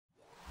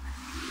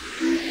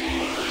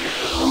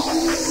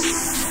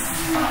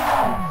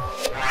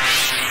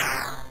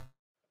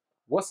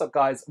What's up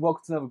guys,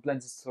 welcome to another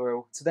Blender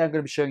tutorial. Today I'm going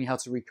to be showing you how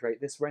to recreate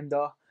this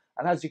render,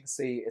 and as you can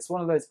see it's one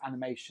of those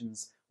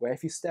animations where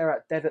if you stare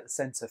at dead at the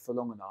center for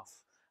long enough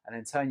and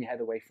then turn your head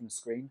away from the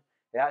screen,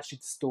 it actually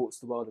distorts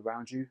the world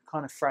around you,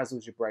 kind of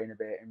frazzles your brain a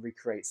bit and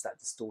recreates that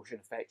distortion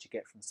effect you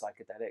get from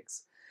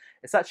psychedelics.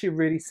 It's actually a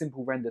really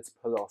simple render to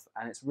pull off,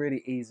 and it's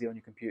really easy on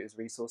your computer's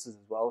resources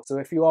as well. So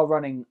if you are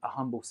running a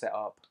humble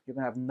setup, you're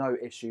going to have no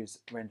issues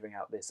rendering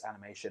out this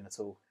animation at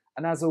all.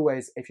 And as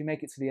always, if you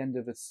make it to the end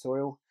of the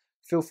tutorial,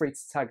 feel free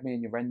to tag me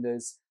in your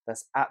renders.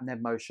 That's at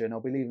NebMotion.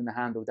 I'll be leaving the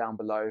handle down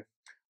below.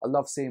 I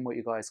love seeing what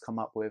you guys come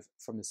up with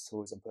from the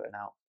tutorials I'm putting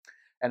out.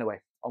 Anyway,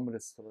 on with the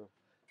tutorial.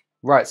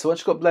 Right, so once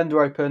you've got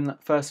Blender open,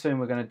 first thing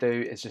we're going to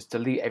do is just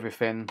delete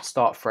everything,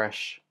 start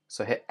fresh.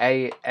 So hit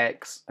A,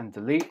 X and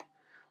delete.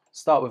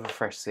 Start with a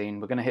fresh scene.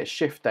 We're going to hit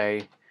Shift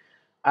A,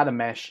 add a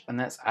mesh, and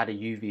let's add a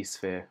UV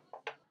sphere.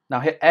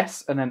 Now hit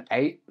S and then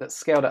 8. Let's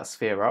scale that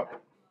sphere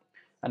up.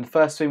 And the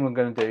first thing we're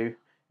going to do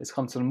is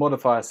come to the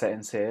modifier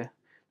settings here.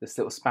 This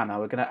little spanner,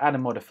 we're going to add a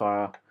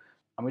modifier,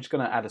 and we're just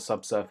going to add a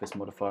subsurface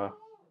modifier.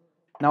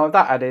 Now with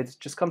that added,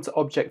 just come to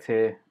Object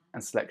here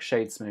and select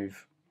Shade Smooth.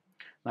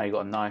 Now you've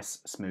got a nice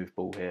smooth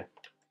ball here.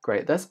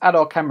 Great, let's add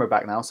our camera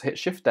back now. So hit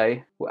Shift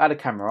A, we'll add a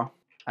camera,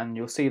 and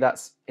you'll see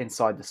that's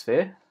inside the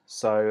sphere.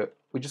 So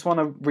we just want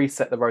to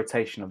reset the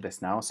rotation of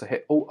this now. So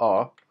hit Alt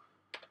R,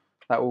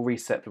 that will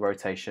reset the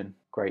rotation.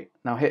 Great,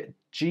 now hit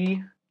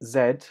GZ8,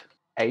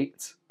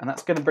 and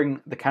that's going to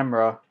bring the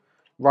camera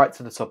right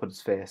to the top of the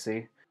sphere,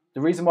 see? The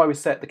reason why we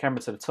set the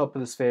camera to the top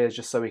of the sphere is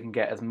just so we can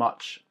get as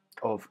much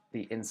of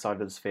the inside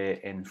of the sphere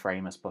in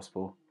frame as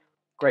possible.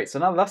 Great, so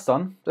now that's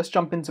done, let's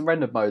jump into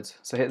render mode.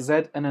 So hit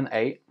Z and then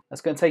 8.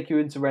 That's going to take you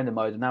into render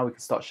mode, and now we can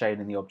start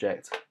shading the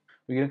object.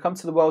 We're going to come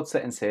to the world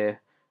settings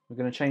here. We're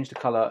going to change the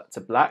color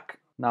to black.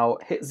 Now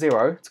hit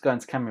 0 to go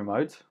into camera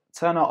mode.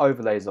 Turn our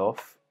overlays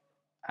off,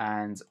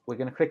 and we're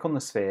going to click on the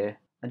sphere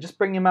and just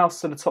bring your mouse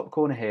to the top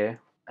corner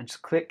here and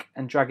just click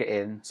and drag it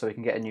in so we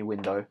can get a new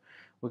window.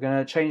 We're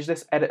going to change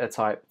this editor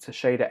type to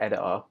shader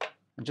editor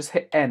and just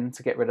hit N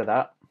to get rid of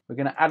that. We're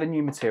going to add a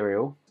new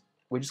material.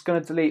 We're just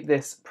going to delete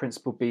this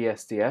principal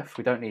BSDF.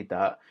 We don't need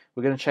that.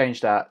 We're going to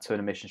change that to an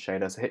emission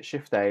shader. So hit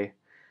Shift A,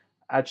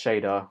 add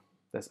shader,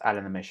 let's add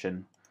an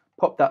emission.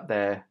 Pop that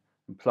there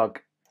and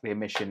plug the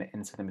emission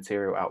into the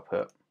material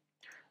output.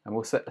 And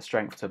we'll set the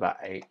strength to about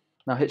 8.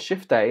 Now hit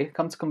Shift A,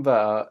 come to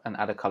converter and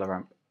add a color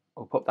ramp.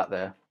 We'll pop that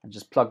there and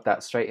just plug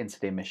that straight into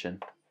the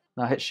emission.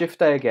 Now hit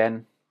Shift A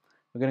again.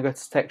 We're going to go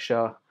to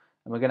texture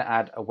and we're going to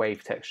add a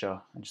wave texture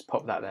and just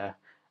pop that there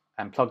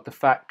and plug the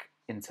FAC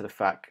into the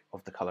FAC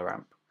of the color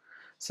ramp.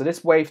 So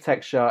this wave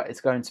texture is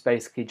going to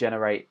basically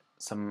generate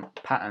some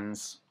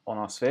patterns on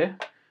our sphere,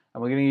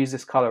 and we're going to use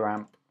this color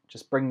ramp,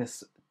 just bring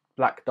this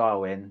black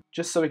dial in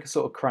just so we can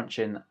sort of crunch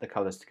in the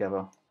colors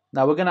together.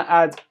 Now we're going to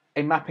add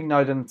a mapping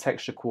node and the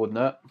texture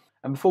coordinate,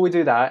 and before we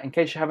do that, in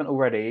case you haven't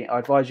already, I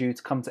advise you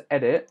to come to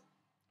Edit,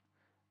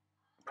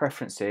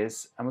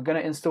 Preferences, and we're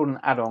going to install an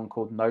add-on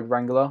called Node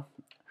Wrangler.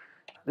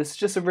 This is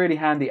just a really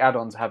handy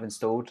add-on to have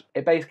installed.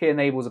 It basically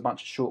enables a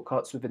bunch of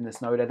shortcuts within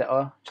this node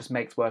editor, just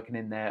makes working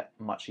in there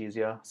much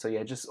easier. So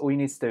yeah, just all you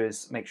need to do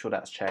is make sure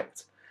that's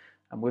checked.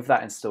 And with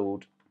that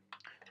installed,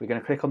 we're going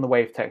to click on the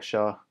wave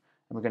texture and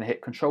we're going to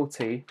hit Control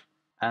T,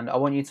 and I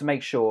want you to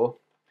make sure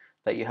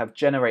that you have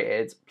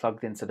generated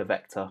plugged into the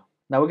vector.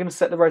 Now we're going to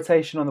set the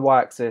rotation on the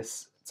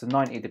y-axis to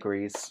 90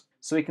 degrees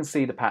so we can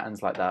see the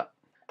patterns like that.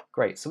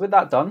 Great, so with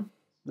that done,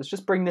 let's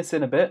just bring this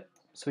in a bit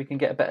so we can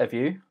get a better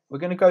view. We're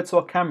going to go to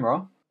our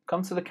camera,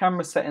 come to the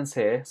camera settings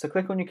here, so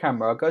click on your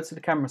camera, go to the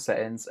camera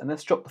settings, and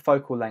let's drop the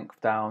focal length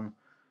down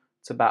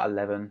to about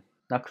 11.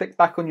 Now click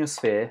back on your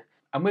sphere,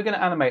 and we're going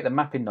to animate the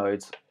mapping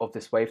nodes of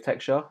this wave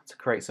texture to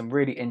create some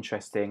really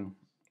interesting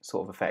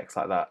sort of effects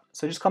like that.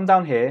 So just come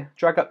down here,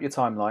 drag up your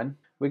timeline.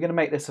 We're going to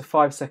make this a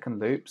 5-second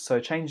loop, so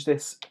change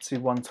this to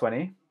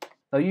 120.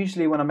 Now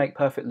usually when I make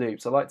perfect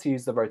loops, I like to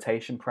use the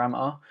rotation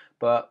parameter,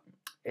 but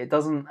it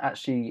doesn't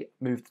actually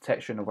move the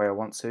texture in the way I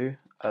want to.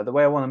 The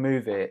way I want to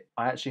move it,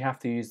 I actually have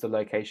to use the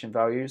location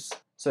values.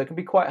 So it can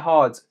be quite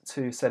hard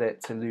to set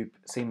it to loop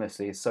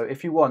seamlessly. So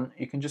if you want,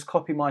 you can just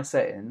copy my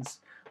settings,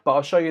 but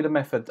I'll show you the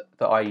method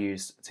that I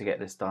use to get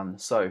this done.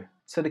 So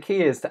the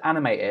key is to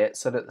animate it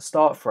so that the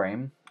start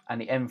frame and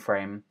the end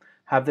frame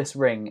have this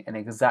ring in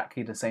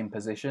exactly the same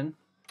position.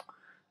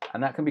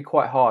 And that can be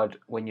quite hard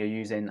when you're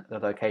using the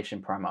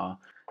location parameter.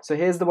 So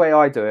here's the way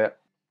I do it.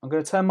 I'm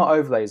going to turn my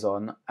overlays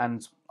on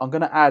and I'm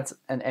going to add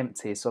an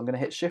empty. So I'm going to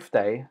hit Shift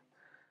A,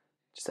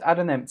 just add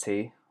an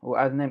empty, or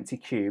add an empty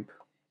cube.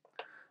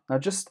 Now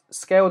just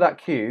scale that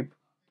cube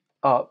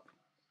up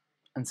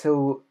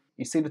until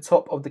you see the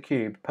top of the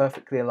cube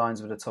perfectly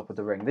aligns with the top of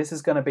the ring. This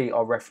is going to be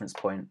our reference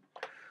point.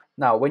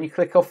 Now when you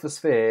click off the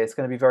sphere, it's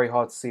going to be very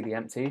hard to see the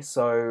empty.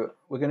 So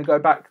we're going to go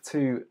back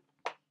to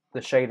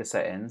the shader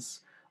settings.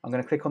 I'm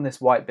going to click on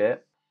this white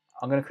bit.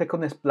 I'm going to click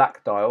on this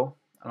black dial,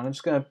 and I'm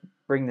just going to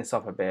bring this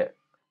up a bit.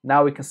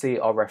 Now we can see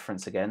our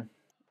reference again.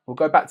 We'll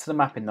go back to the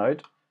mapping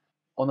node.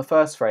 On the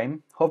first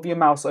frame, hover your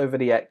mouse over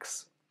the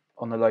X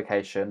on the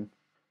location.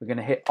 We're going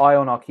to hit I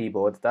on our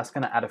keyboard. That's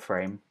going to add a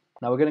frame.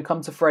 Now we're going to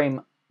come to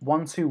frame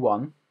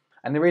 121,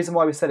 and the reason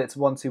why we set it to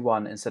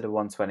 121 instead of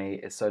 120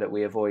 is so that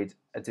we avoid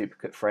a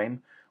duplicate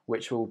frame,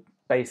 which will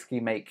basically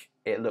make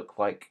it look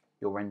like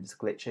your render's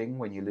glitching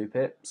when you loop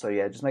it. So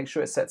yeah, just make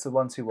sure it's set to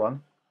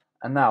 121.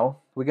 And now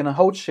we're going to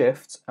hold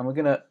shift and we're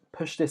going to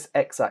push this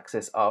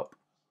x-axis up.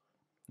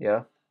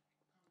 Yeah,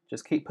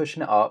 just keep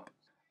pushing it up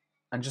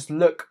and just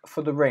look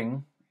for the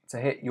ring to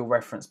hit your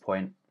reference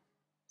point.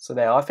 So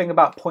there, I think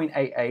about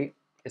 0.88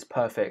 is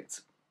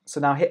perfect. So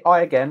now hit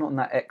I again on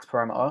that X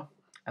parameter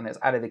and it's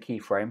added a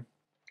keyframe.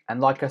 And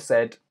like I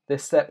said,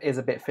 this step is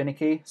a bit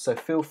finicky, so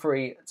feel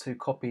free to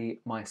copy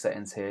my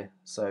settings here.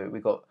 So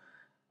we've got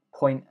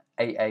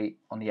 0.88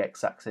 on the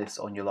X-axis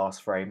on your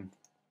last frame,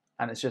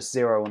 and it's just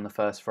 0 on the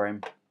first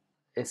frame.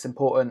 It's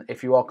important,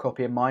 if you are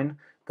copying mine,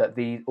 that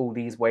all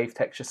these wave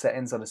texture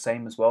settings are the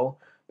same as well,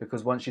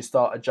 because once you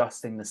start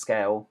adjusting the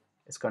scale,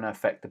 it's going to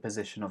affect the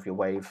position of your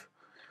wave.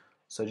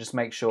 So just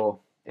make sure,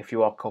 if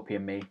you are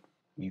copying me,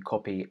 you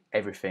copy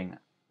everything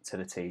to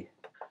the T.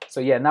 So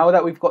yeah, now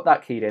that we've got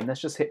that keyed in,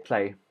 let's just hit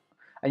play.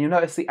 And you'll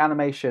notice the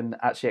animation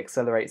actually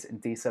accelerates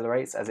and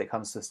decelerates as it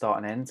comes to start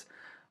and end.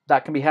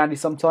 That can be handy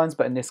sometimes,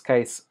 but in this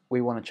case,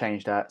 we want to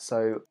change that.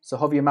 So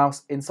hover your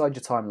mouse inside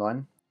your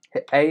timeline,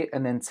 hit A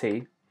and then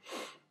T,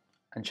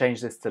 and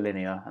change this to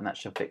linear, and that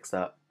should fix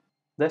that.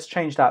 Let's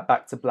change that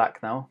back to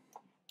black now,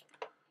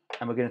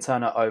 and we're going to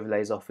turn our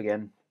overlays off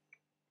again.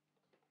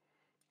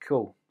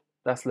 Cool,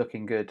 that's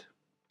looking good.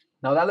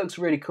 Now that looks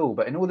really cool,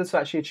 but in order to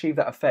actually achieve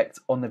that effect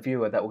on the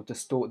viewer that will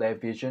distort their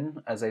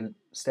vision as they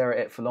stare at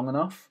it for long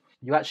enough,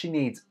 you actually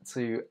need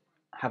to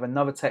have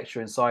another texture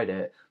inside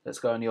it that's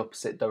going the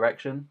opposite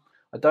direction.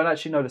 I don't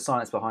actually know the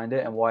science behind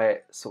it and why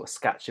it sort of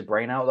scats your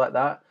brain out like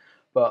that,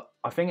 but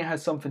I think it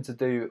has something to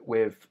do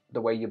with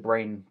the way your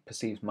brain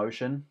perceives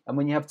motion. And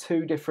when you have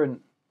two different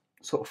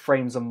sort of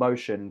frames of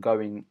motion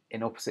going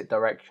in opposite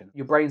direction,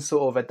 your brain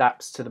sort of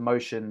adapts to the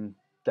motion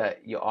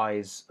that your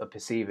eyes are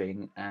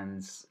perceiving,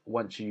 and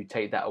once you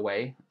take that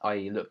away,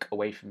 i.e. look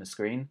away from the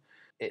screen,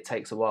 it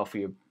takes a while for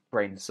your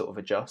brain to sort of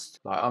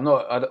adjust. Like, I'm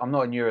not a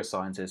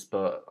neuroscientist,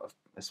 but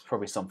it's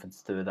probably something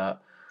to do with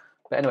that.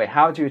 But anyway,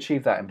 how do you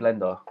achieve that in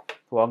Blender?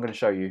 Well, I'm going to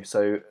show you.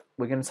 So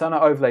we're going to turn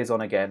our overlays on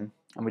again,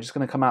 and we're just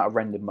going to come out of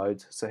render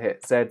mode. So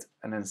hit Z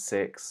and then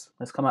 6.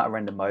 Let's come out of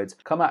render mode.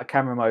 Come out of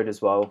camera mode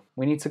as well.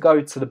 We need to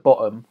go to the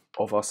bottom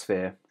of our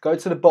sphere. Go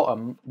to the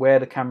bottom where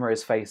the camera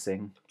is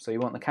facing. So you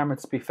want the camera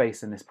to be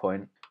facing this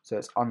point, so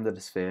it's under the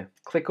sphere.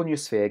 Click on your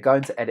sphere, go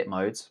into edit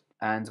mode,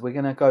 and we're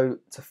going to go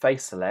to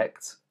face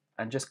select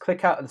and just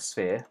click out of the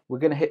sphere. We're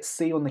going to hit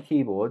C on the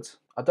keyboard.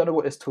 I don't know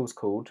what this tool's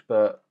called,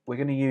 but we're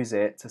going to use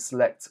it to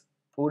select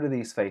all of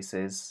these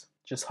faces.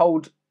 Just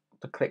hold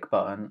the click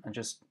button and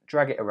just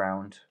drag it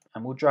around,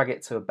 and we'll drag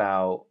it to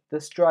about,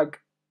 let's drag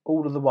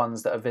all of the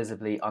ones that are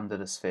visibly under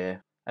the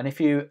sphere. And if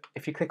you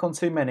click on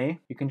too many,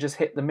 you can just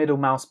hit the middle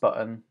mouse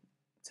button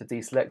to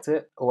deselect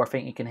it, or I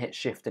think you can hit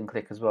shift and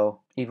click as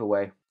well, either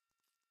way.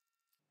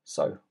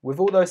 So with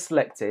all those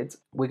selected,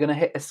 we're going to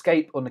hit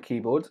escape on the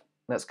keyboard.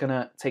 That's going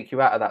to take you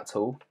out of that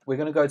tool. We're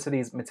going to go to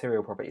these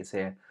material properties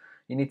here.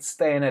 You need to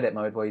stay in edit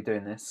mode while you're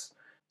doing this.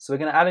 So we're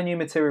going to add a new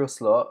material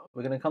slot.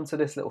 We're going to come to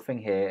this little thing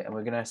here, and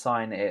we're going to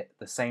assign it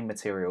the same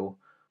material.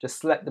 Just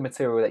select the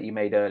material that you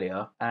made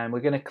earlier, and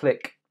we're going to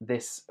click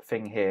this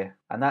thing here,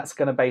 and that's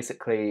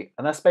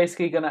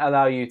basically going to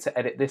allow you to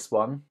edit this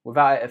one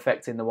without it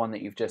affecting the one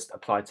that you've just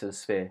applied to the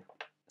sphere.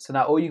 So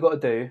now all you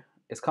got to do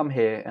is come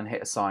here and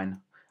hit assign,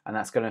 and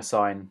that's going to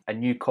assign a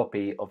new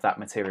copy of that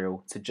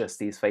material to just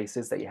these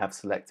faces that you have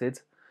selected.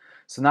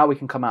 So now we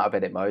can come out of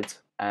edit mode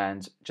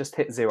and just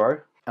hit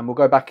 0, and we'll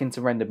go back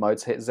into render mode,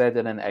 so hit Z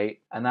and then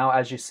 8. And now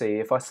as you see,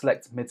 if I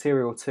select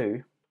material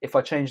 2, if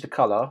I change the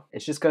color,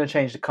 it's just going to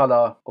change the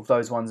color of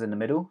those ones in the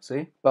middle,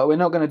 see? But we're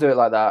not going to do it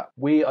like that.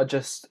 We are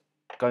just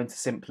going to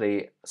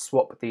simply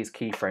swap these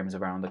keyframes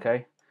around,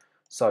 okay?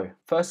 So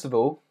first of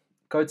all,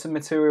 go to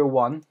material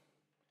 1,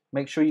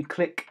 make sure you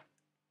click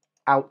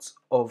out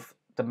of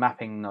the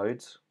mapping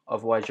node,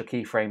 otherwise your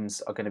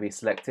keyframes are going to be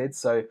selected.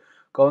 So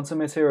go onto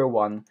material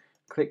 1,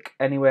 click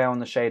anywhere on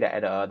the shader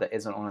editor that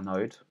isn't on a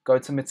node. Go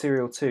to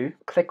material 2,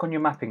 click on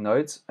your mapping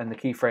nodes, and the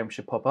keyframe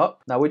should pop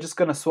up. Now we're just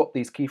going to swap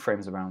these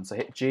keyframes around. So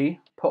hit G,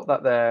 pop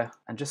that there,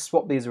 and just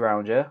swap these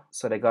around, yeah?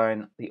 So they're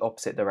going the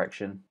opposite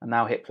direction. And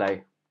now hit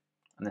play,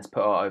 and let's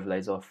put our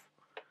overlays off.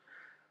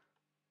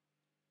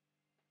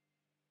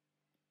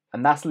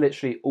 And that's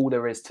literally all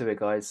there is to it,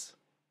 guys.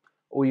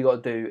 All you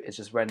got to do is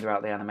just render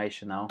out the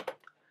animation now.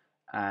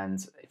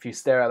 And if you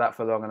stare at that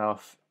for long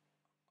enough,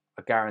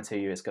 I guarantee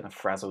you it's going to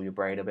frazzle your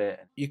brain a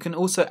bit. You can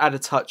also add a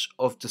touch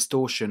of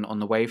distortion on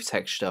the wave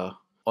texture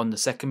on the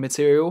second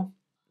material.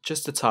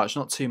 Just a touch,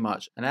 not too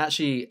much. And it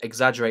actually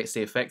exaggerates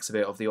the effects of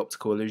it, of the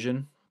optical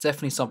illusion.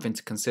 Definitely something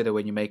to consider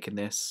when you're making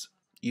this.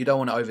 You don't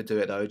want to overdo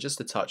it though,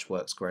 just a touch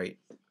works great.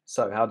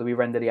 So how do we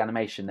render the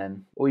animation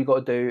then? All you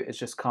got to do is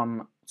just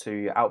come to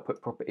your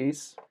output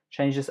properties.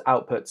 Change this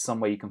output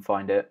somewhere you can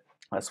find it.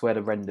 That's where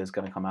the render is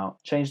going to come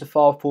out. Change the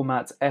file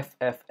format to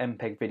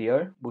FFmpeg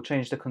video. We'll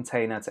change the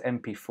container to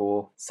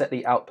MP4. Set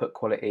the output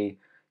quality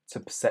to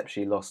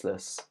perceptually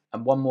lossless.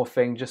 And one more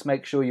thing, just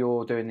make sure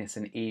you're doing this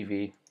in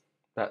Evee.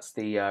 That's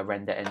the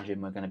render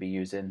engine we're going to be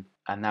using.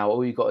 And now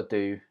all you've got to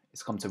do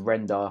is come to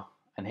render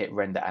and hit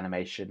render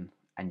animation,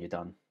 and you're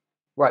done.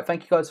 Right,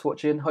 thank you guys for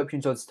watching. Hope you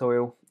enjoyed the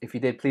tutorial. If you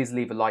did, please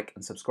leave a like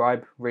and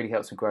subscribe. Really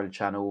helps me grow the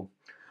channel.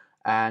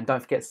 And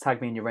don't forget to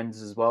tag me in your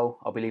renders as well.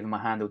 I'll be leaving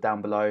my handle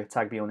down below.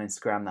 Tag me on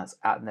Instagram, that's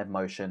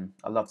 @NevMotion.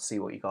 I'd love to see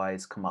what you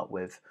guys come up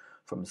with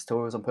from the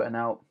tutorials I'm putting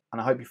out. And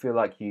I hope you feel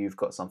like you've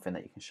got something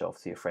that you can show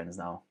off to your friends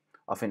now.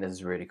 I think this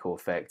is a really cool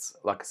effect.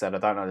 Like I said, I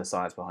don't know the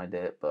science behind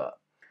it, but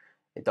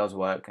it does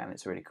work and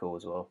it's really cool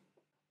as well.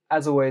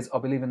 As always, I'll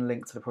be leaving a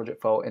link to the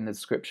project file in the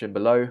description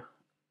below,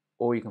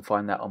 or you can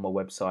find that on my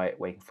website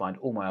where you can find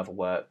all my other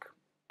work.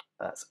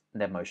 That's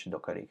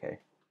nevmotion.co.uk.